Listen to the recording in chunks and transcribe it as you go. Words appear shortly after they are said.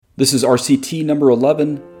This is RCT number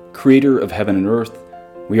 11, Creator of Heaven and Earth.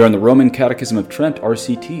 We are in the Roman Catechism of Trent,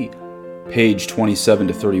 RCT, page 27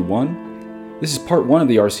 to 31. This is part 1 of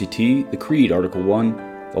the RCT, the Creed, Article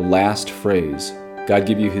 1, the last phrase. God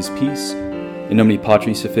give you his peace. In nomine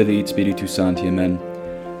Patris et Filii et Spiritus Sancti. Amen.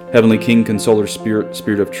 Heavenly King, Consoler, Spirit,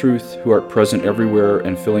 Spirit of truth, who art present everywhere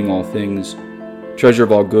and filling all things, treasure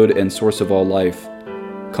of all good and source of all life,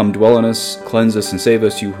 come dwell in us, cleanse us, and save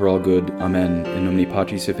us, you who are all good. Amen. In nomine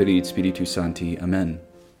Patris et Filii et Spiritus Sancti. Amen.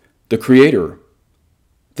 The Creator.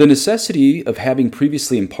 The necessity of having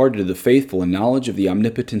previously imparted to the faithful a knowledge of the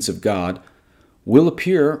omnipotence of God will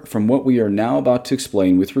appear from what we are now about to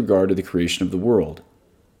explain with regard to the creation of the world.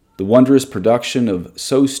 The wondrous production of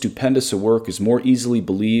so stupendous a work is more easily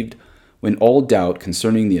believed when all doubt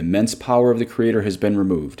concerning the immense power of the Creator has been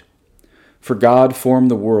removed. For God formed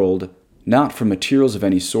the world not from materials of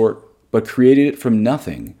any sort, but created it from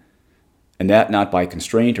nothing, and that not by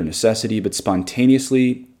constraint or necessity, but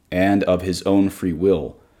spontaneously and of his own free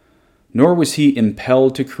will. Nor was he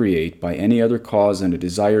impelled to create by any other cause than a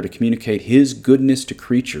desire to communicate his goodness to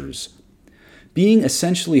creatures. Being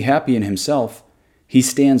essentially happy in himself, he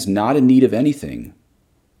stands not in need of anything.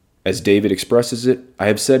 As David expresses it, I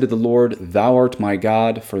have said to the Lord, Thou art my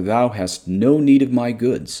God, for thou hast no need of my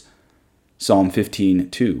goods. Psalm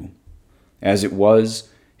 15:2. As it was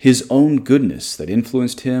his own goodness that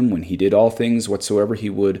influenced him when he did all things whatsoever he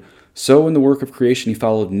would, so in the work of creation he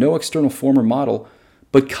followed no external form or model,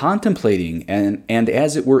 but contemplating and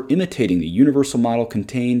as it were imitating the universal model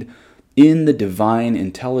contained in the divine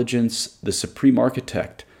intelligence, the supreme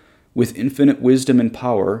architect, with infinite wisdom and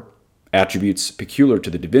power, attributes peculiar to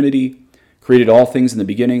the divinity, created all things in the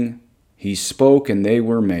beginning. He spoke and they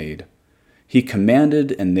were made. He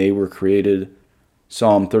commanded and they were created.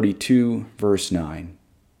 Psalm 32, verse 9.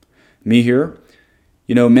 Me here.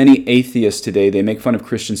 Many atheists today, they make fun of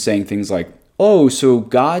Christians saying things like, oh, so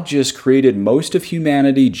God just created most of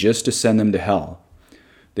humanity just to send them to hell.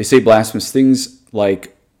 They say blasphemous things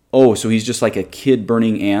like, oh, so he's just like a kid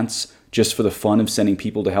burning ants just for the fun of sending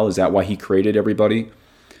people to hell? Is that why he created everybody?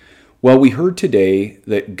 Well, we heard today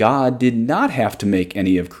that God did not have to make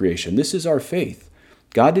any of creation. This is our faith.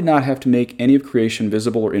 God did not have to make any of creation,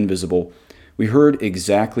 visible or invisible. We heard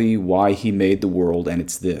exactly why he made the world, and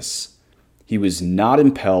it's this. He was not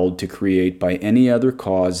impelled to create by any other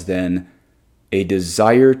cause than a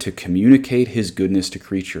desire to communicate his goodness to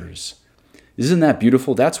creatures. Isn't that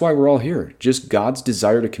beautiful? That's why we're all here. Just God's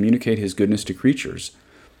desire to communicate his goodness to creatures.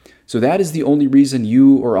 So that is the only reason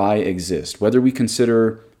you or I exist. Whether we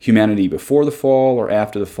consider humanity before the fall or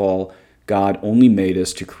after the fall, God only made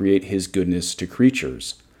us to create his goodness to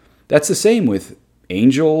creatures. That's the same with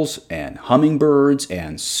angels and hummingbirds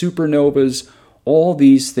and supernovas. All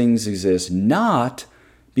these things exist not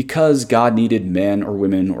because God needed men or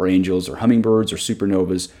women or angels or hummingbirds or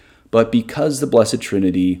supernovas, but because the Blessed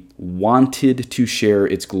Trinity wanted to share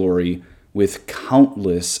its glory with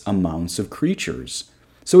countless amounts of creatures.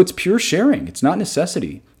 So it's pure sharing. It's not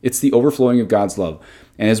necessity. It's the overflowing of God's love.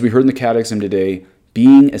 And as we heard in the Catechism today,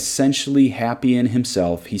 being essentially happy in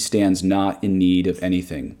himself, he stands not in need of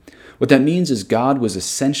anything. What that means is God was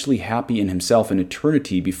essentially happy in himself in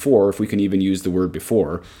eternity before, if we can even use the word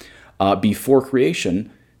before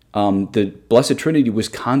creation. The Blessed Trinity was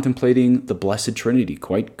contemplating the Blessed Trinity,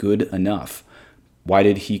 quite good enough. Why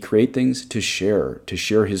did he create things? To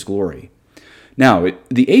share his glory. Now,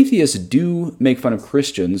 the atheists do make fun of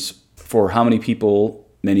Christians for how many people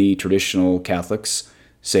many traditional Catholics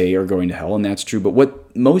say are going to hell, and that's true. But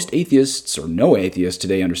what most atheists, or no atheists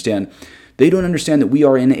today, understand, they don't understand that we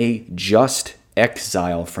are in a just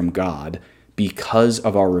exile from God because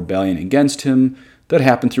of our rebellion against him that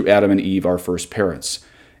happened through Adam and Eve, our first parents.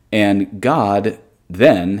 And God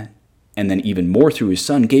then, and then even more through his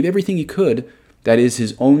Son, gave everything he could, that is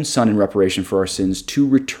his own Son in reparation for our sins, to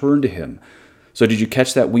return to him. So did you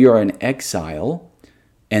catch that? We are in exile,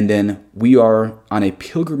 and then we are on a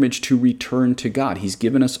pilgrimage to return to God. He's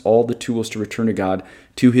given us all the tools to return to God,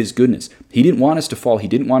 to his goodness. He didn't want us to fall. He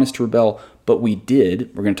didn't want us to rebel, but we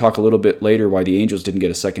did. We're going to talk a little bit later why the angels didn't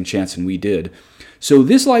get a second chance, and we did. So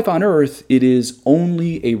this life on earth, it is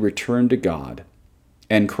only a return to God.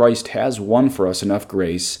 And Christ has won for us enough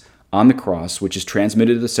grace on the cross, which is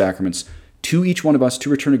transmitted to the sacraments, to each one of us to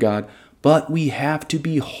return to God. But we have to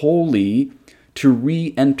be holy to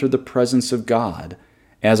re-enter the presence of God.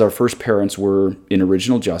 As our first parents were in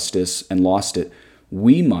original justice and lost it,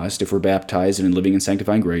 we must, if we're baptized and living in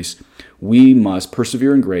sanctifying grace, we must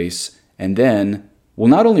persevere in grace, and then we'll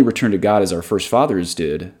not only return to God as our first fathers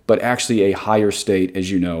did, but actually a higher state,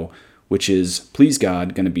 as you know, which is, please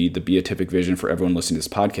God, going to be the beatific vision for everyone listening to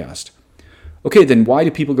this podcast. Okay, then why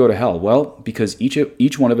do people go to hell? Well, because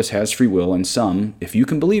each one of us has free will, and some, if you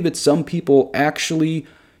can believe it, some people actually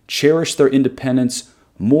cherish their independence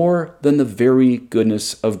more than the very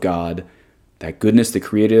goodness of God, that goodness that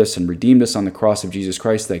created us and redeemed us on the cross of Jesus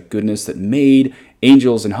Christ, that goodness that made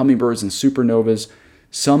angels and hummingbirds and supernovas.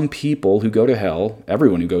 Some people who go to hell,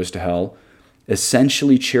 everyone who goes to hell,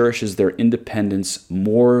 essentially cherishes their independence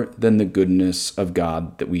more than the goodness of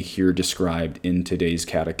God that we hear described in today's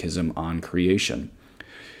catechism on creation.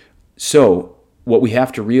 So, what we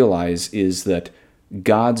have to realize is that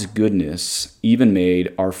God's goodness even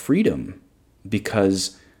made our freedom,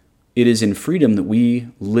 because it is in freedom that we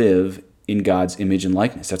live in God's image and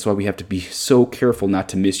likeness. That's why we have to be so careful not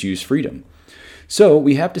to misuse freedom. So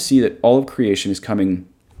we have to see that all of creation is coming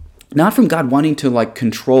not from God wanting to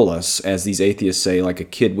control us, as these atheists say, like a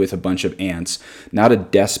kid with a bunch of ants, not a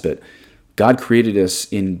despot. God created us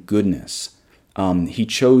in goodness. He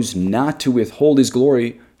chose not to withhold his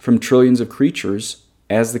glory from trillions of creatures,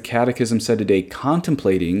 as the Catechism said today,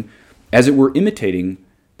 contemplating, as it were imitating,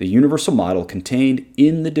 the universal model contained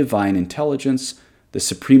in the divine intelligence, the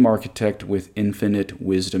supreme architect with infinite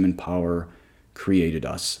wisdom and power created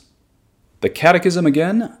us. The Catechism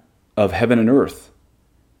again of heaven and earth.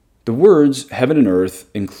 The words heaven and earth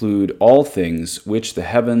include all things which the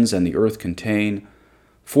heavens and the earth contain,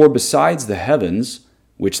 for besides the heavens,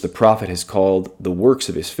 which the prophet has called the works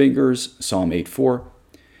of his fingers, Psalm 8:4,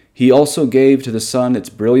 he also gave to the sun its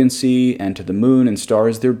brilliancy and to the moon and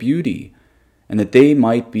stars their beauty, and that they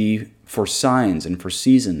might be for signs and for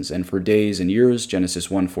seasons and for days and years,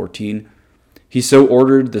 Genesis 1:14. He so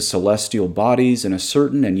ordered the celestial bodies in a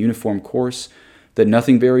certain and uniform course, that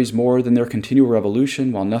nothing varies more than their continual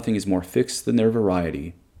revolution, while nothing is more fixed than their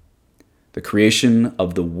variety. The creation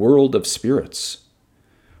of the world of spirits.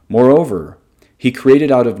 Moreover, he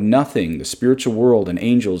created out of nothing the spiritual world and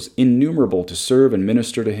angels innumerable to serve and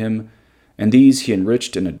minister to him, and these he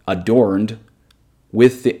enriched and adorned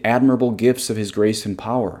with the admirable gifts of his grace and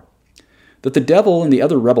power. That the devil and the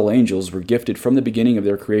other rebel angels were gifted from the beginning of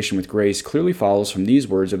their creation with grace clearly follows from these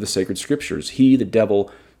words of the sacred scriptures. He, the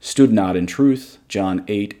devil, stood not in truth, John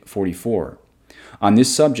 8:44. On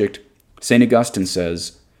this subject, St. Augustine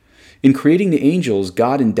says, in creating the angels,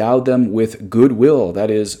 God endowed them with good will, that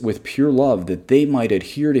is, with pure love, that they might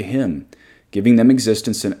adhere to him, giving them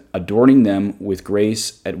existence and adorning them with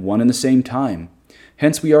grace at one and the same time.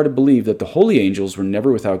 Hence we are to believe that the holy angels were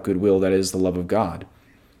never without good will, that is, the love of God.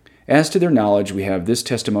 As to their knowledge, we have this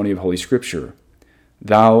testimony of Holy Scripture.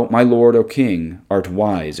 Thou, my Lord, O King, art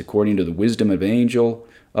wise, according to the wisdom of an angel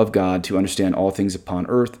of God, to understand all things upon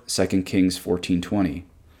earth, 2 Kings 14:20.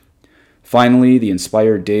 Finally, the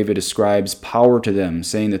inspired David ascribes power to them,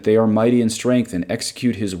 saying that they are mighty in strength and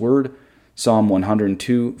execute his word, Psalm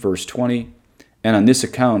 102, verse 20. And on this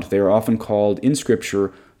account they are often called in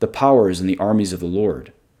Scripture the powers and the armies of the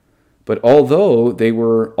Lord. But although they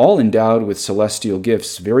were all endowed with celestial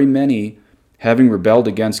gifts, very many, having rebelled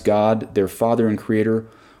against God, their Father and Creator,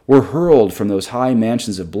 were hurled from those high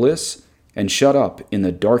mansions of bliss and shut up in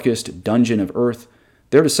the darkest dungeon of earth,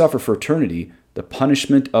 there to suffer for eternity the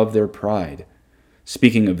punishment of their pride.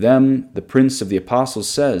 Speaking of them, the Prince of the Apostles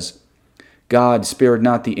says, God spared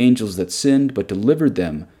not the angels that sinned, but delivered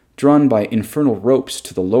them, drawn by infernal ropes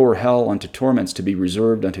to the lower hell unto torments to be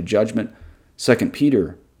reserved unto judgment. 2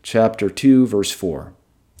 Peter chapter 2, verse 4.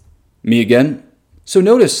 Me again. So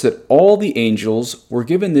notice that all the angels were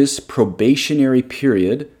given this probationary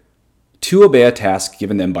period to obey a task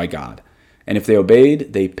given them by God. And if they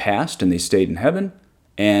obeyed, they passed and they stayed in heaven.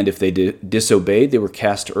 And if they disobeyed, they were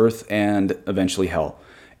cast to earth and eventually hell.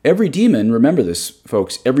 Every demon, remember this,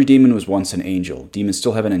 folks, every demon was once an angel. Demons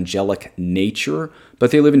still have an angelic nature, but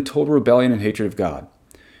they live in total rebellion and hatred of God.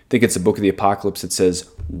 I think it's the book of the Apocalypse that says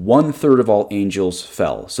 1/3 of all angels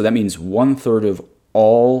fell. So that means 1/3 of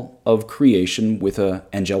all of creation with an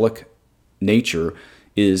angelic nature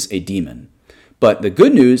is a demon. But the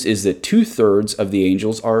good news is that 2/3 of the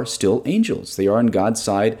angels are still angels. They are on God's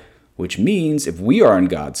side, which means if we are on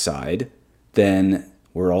God's side, then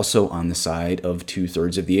we're also on the side of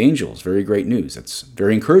 2/3 of the angels. Very great news. That's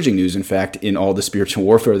very encouraging news, in fact, in all the spiritual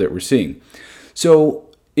warfare that we're seeing. So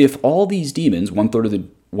if all these demons, 1/3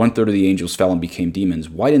 of the angels fell and became demons,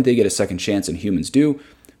 why didn't they get a second chance and humans do?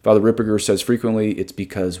 Father Ripperger says frequently it's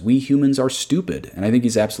because we humans are stupid, and I think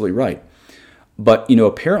he's absolutely right. But,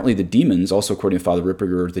 apparently the demons, also according to Father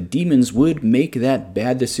Ripperger, the demons would make that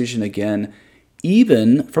bad decision again,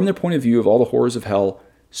 even from their point of view of all the horrors of hell.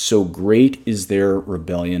 So great is their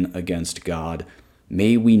rebellion against God.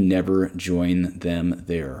 May we never join them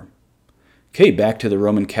there. Okay, back to the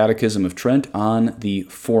Roman Catechism of Trent on the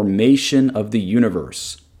formation of the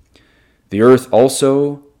universe. The earth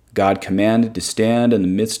also God commanded to stand in the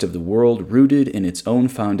midst of the world, rooted in its own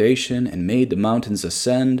foundation, and made the mountains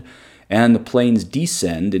ascend, and the plains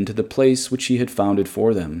descend into the place which he had founded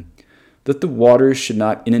for them. That the waters should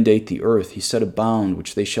not inundate the earth, he set a bound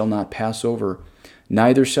which they shall not pass over,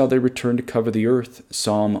 neither shall they return to cover the earth.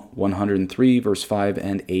 Psalm 103, verse 5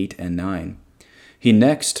 and 8 and 9. He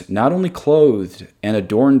next not only clothed and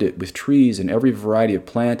adorned it with trees and every variety of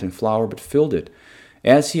plant and flower, but filled it,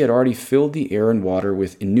 as he had already filled the air and water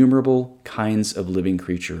with innumerable kinds of living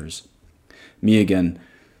creatures. Me again.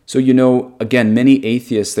 So, again, many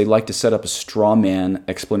atheists, they like to set up a straw man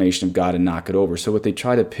explanation of God and knock it over. So what they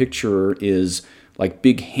try to picture is like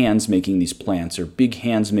big hands making these plants or big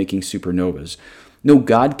hands making supernovas. No,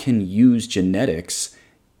 God can use genetics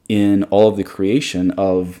in all of the creation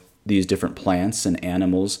of these different plants and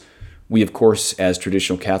animals. We, of course, as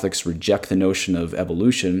traditional Catholics, reject the notion of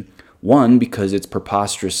evolution. One, because it's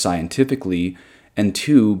preposterous scientifically, and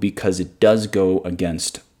two, because it does go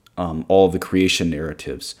against all of the creation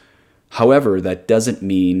narratives. However, that doesn't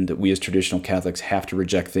mean that we as traditional Catholics have to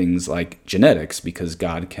reject things like genetics, because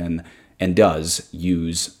God can and does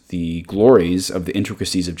use the glories of the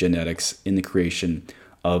intricacies of genetics in the creation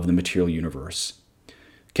of the material universe.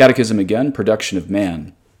 Catechism again, production of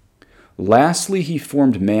man. Lastly, he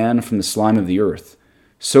formed man from the slime of the earth,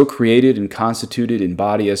 so created and constituted in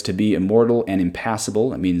body as to be immortal and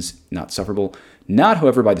impassible, that means not sufferable, not,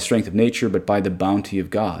 however, by the strength of nature, but by the bounty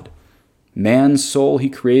of God. Man's soul he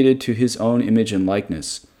created to his own image and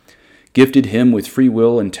likeness, gifted him with free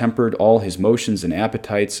will and tempered all his motions and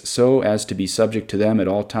appetites so as to be subject to them at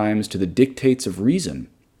all times to the dictates of reason.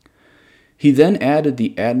 He then added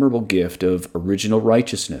the admirable gift of original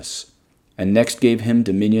righteousness, and next gave him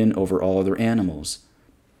dominion over all other animals.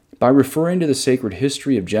 By referring to the sacred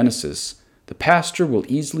history of Genesis, the pastor will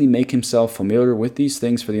easily make himself familiar with these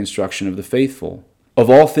things for the instruction of the faithful.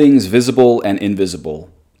 Of all things visible and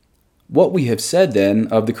invisible. What we have said, then,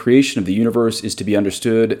 of the creation of the universe is to be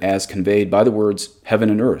understood as conveyed by the words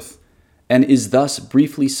heaven and earth, and is thus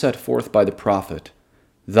briefly set forth by the prophet.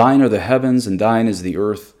 Thine are the heavens, and thine is the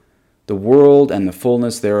earth. The world and the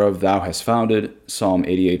fullness thereof thou hast founded. Psalm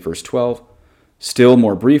 88, verse 12. Still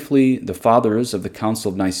more briefly, the fathers of the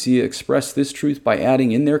Council of Nicaea express this truth by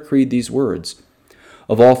adding in their creed these words,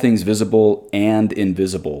 of all things visible and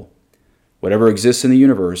invisible. Whatever exists in the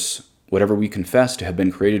universe, whatever we confess to have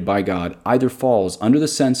been created by God, either falls under the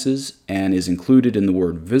senses and is included in the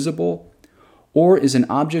word visible, or is an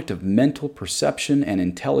object of mental perception and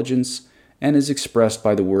intelligence and is expressed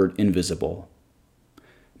by the word invisible.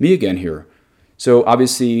 Me again here. So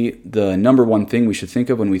obviously the number one thing we should think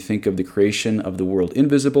of when we think of the creation of the world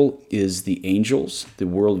invisible is the angels, the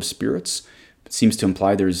world of spirits. It seems to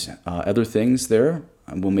imply there's other things there.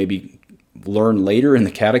 We'll maybe learn later in the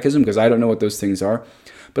catechism because I don't know what those things are.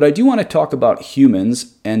 But I do want to talk about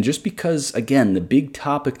humans, and just because, again, the big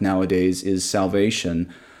topic nowadays is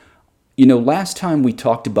salvation. Last time we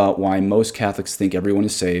talked about why most Catholics think everyone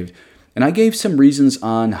is saved, and I gave some reasons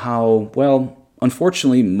on how,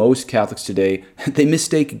 unfortunately, most Catholics today, they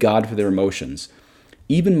mistake God for their emotions.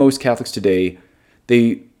 Even most Catholics today,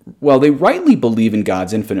 they rightly believe in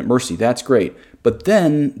God's infinite mercy. That's great. But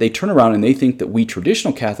then they turn around and they think that we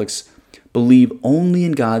traditional Catholics believe only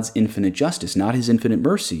in God's infinite justice, not his infinite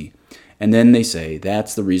mercy. And then they say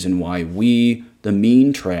that's the reason why we, the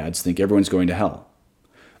mean trads, think everyone's going to hell.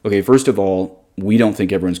 Okay, first of all, we don't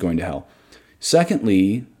think everyone's going to hell.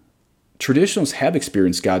 Secondly, traditionalists have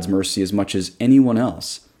experienced God's mercy as much as anyone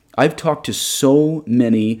else. I've talked to so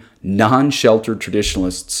many non-sheltered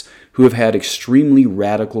traditionalists who have had extremely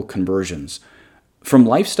radical conversions from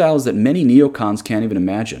lifestyles that many neocons can't even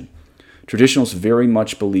imagine. Traditionalists very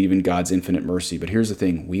much believe in God's infinite mercy, but here's the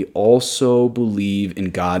thing. We also believe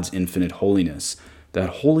in God's infinite holiness, that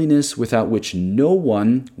holiness without which no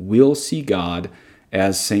one will see God,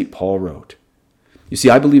 as St. Paul wrote. You see,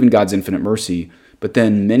 I believe in God's infinite mercy, but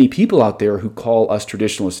then many people out there who call us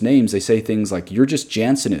traditionalist names, they say things like, you're just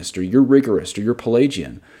Jansenist, or you're rigorist, or you're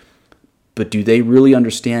Pelagian. But do they really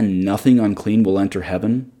understand nothing unclean will enter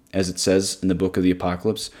heaven, as it says in the book of the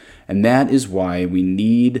Apocalypse? And that is why we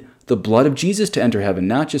need the blood of Jesus to enter heaven,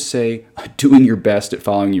 not just say, doing your best at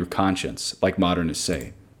following your conscience, like modernists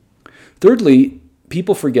say. Thirdly,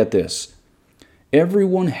 people forget this.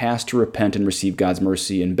 Everyone has to repent and receive God's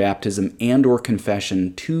mercy in baptism and or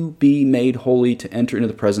confession to be made holy, to enter into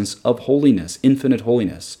the presence of holiness, infinite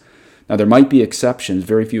holiness. Now, there might be exceptions,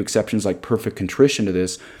 very few exceptions like perfect contrition to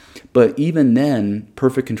this, but even then,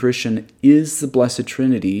 perfect contrition is the Blessed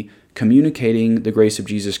Trinity communicating the grace of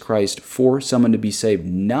Jesus Christ for someone to be saved,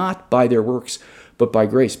 not by their works, but by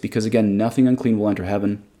grace. Because again, nothing unclean will enter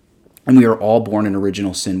heaven. And we are all born in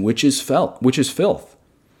original sin, which is filth.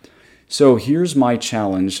 So here's my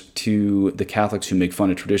challenge to the Catholics who make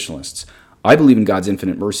fun of traditionalists. I believe in God's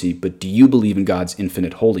infinite mercy, but do you believe in God's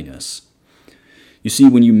infinite holiness? You see,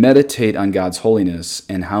 when you meditate on God's holiness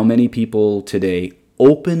and how many people today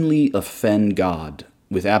openly offend God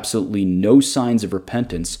with absolutely no signs of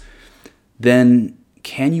repentance, then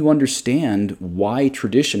can you understand why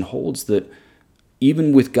tradition holds that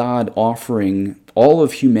even with God offering all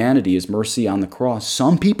of humanity as mercy on the cross,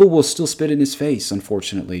 some people will still spit in his face,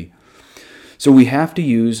 unfortunately. So we have to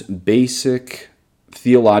use basic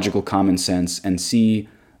theological common sense and see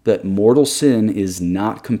that mortal sin is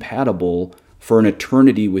not compatible for an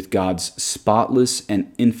eternity with God's spotless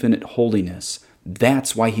and infinite holiness.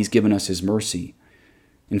 That's why he's given us his mercy.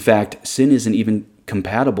 In fact, sin isn't even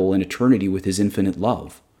compatible in eternity with his infinite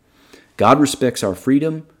love. God respects our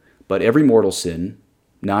freedom, but every mortal sin,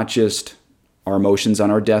 not just our emotions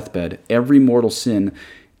on our deathbed, every mortal sin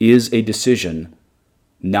is a decision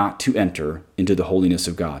not to enter into the holiness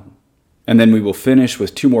of God. And then we will finish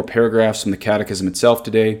with 2 more paragraphs from the Catechism itself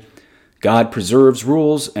today. God preserves,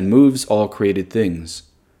 rules, and moves all created things.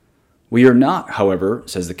 We are not, however,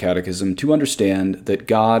 says the Catechism, to understand that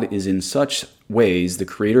God is in such ways the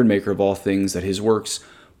creator and maker of all things that his works,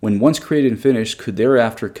 when once created and finished, could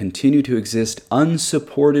thereafter continue to exist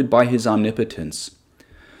unsupported by his omnipotence.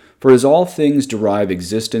 For as all things derive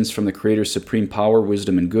existence from the Creator's supreme power,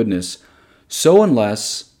 wisdom, and goodness, so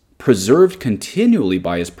unless preserved continually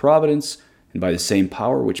by his providence and by the same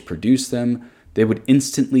power which produced them, they would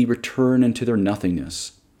instantly return into their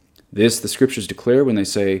nothingness. This the Scriptures declare when they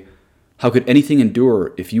say, "How could anything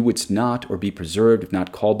endure if you wouldst not, or be preserved if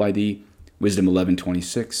not called by thee?" Wisdom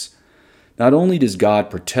 11:26. Not only does God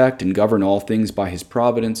protect and govern all things by his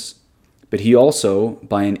providence, but he also,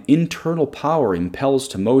 by an internal power, impels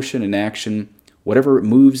to motion and action whatever it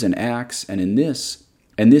moves and acts, and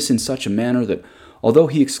this in such a manner that, although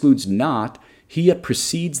he excludes not, he yet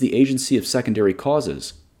precedes the agency of secondary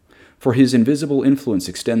causes. For his invisible influence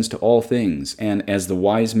extends to all things, and, as the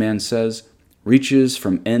wise man says, reaches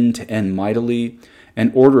from end to end mightily,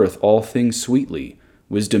 and ordereth all things sweetly.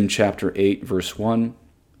 Wisdom chapter 8, verse 1.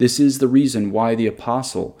 This is the reason why the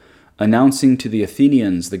apostle, announcing to the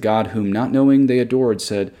Athenians the God whom not knowing they adored,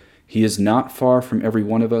 said, "He is not far from every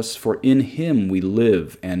one of us, for in him we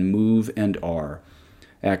live and move and are."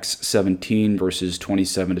 Acts 17, verses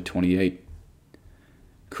 27 to 28.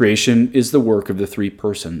 Creation is the work of the 3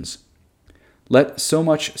 persons. Let so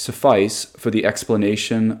much suffice for the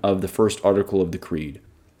explanation of the first article of the Creed.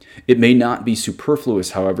 It may not be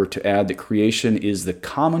superfluous, however, to add that creation is the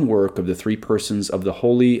common work of the 3 persons of the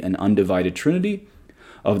Holy and Undivided Trinity,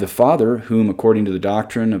 of the Father, whom, according to the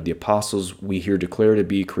doctrine of the apostles, we here declare to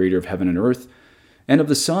be creator of heaven and earth, and of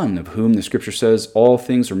the Son, of whom the Scripture says, "All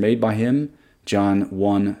things were made by him," John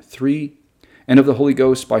 1:3, and of the Holy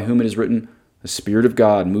Ghost, by whom it is written, "The Spirit of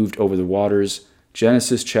God moved over the waters,"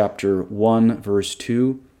 Genesis chapter 1, verse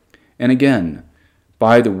 2, and again,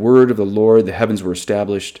 "By the word of the Lord the heavens were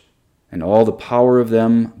established, and all the power of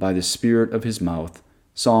them by the Spirit of his mouth,"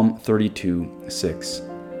 Psalm 32:6.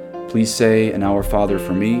 Please say an Our Father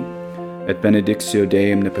for me, et benedictio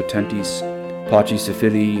Dei omnipotentis, Patris et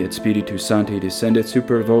Filii et Spiritus Sancti descendet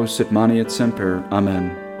super vos et manet semper.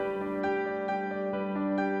 Amen.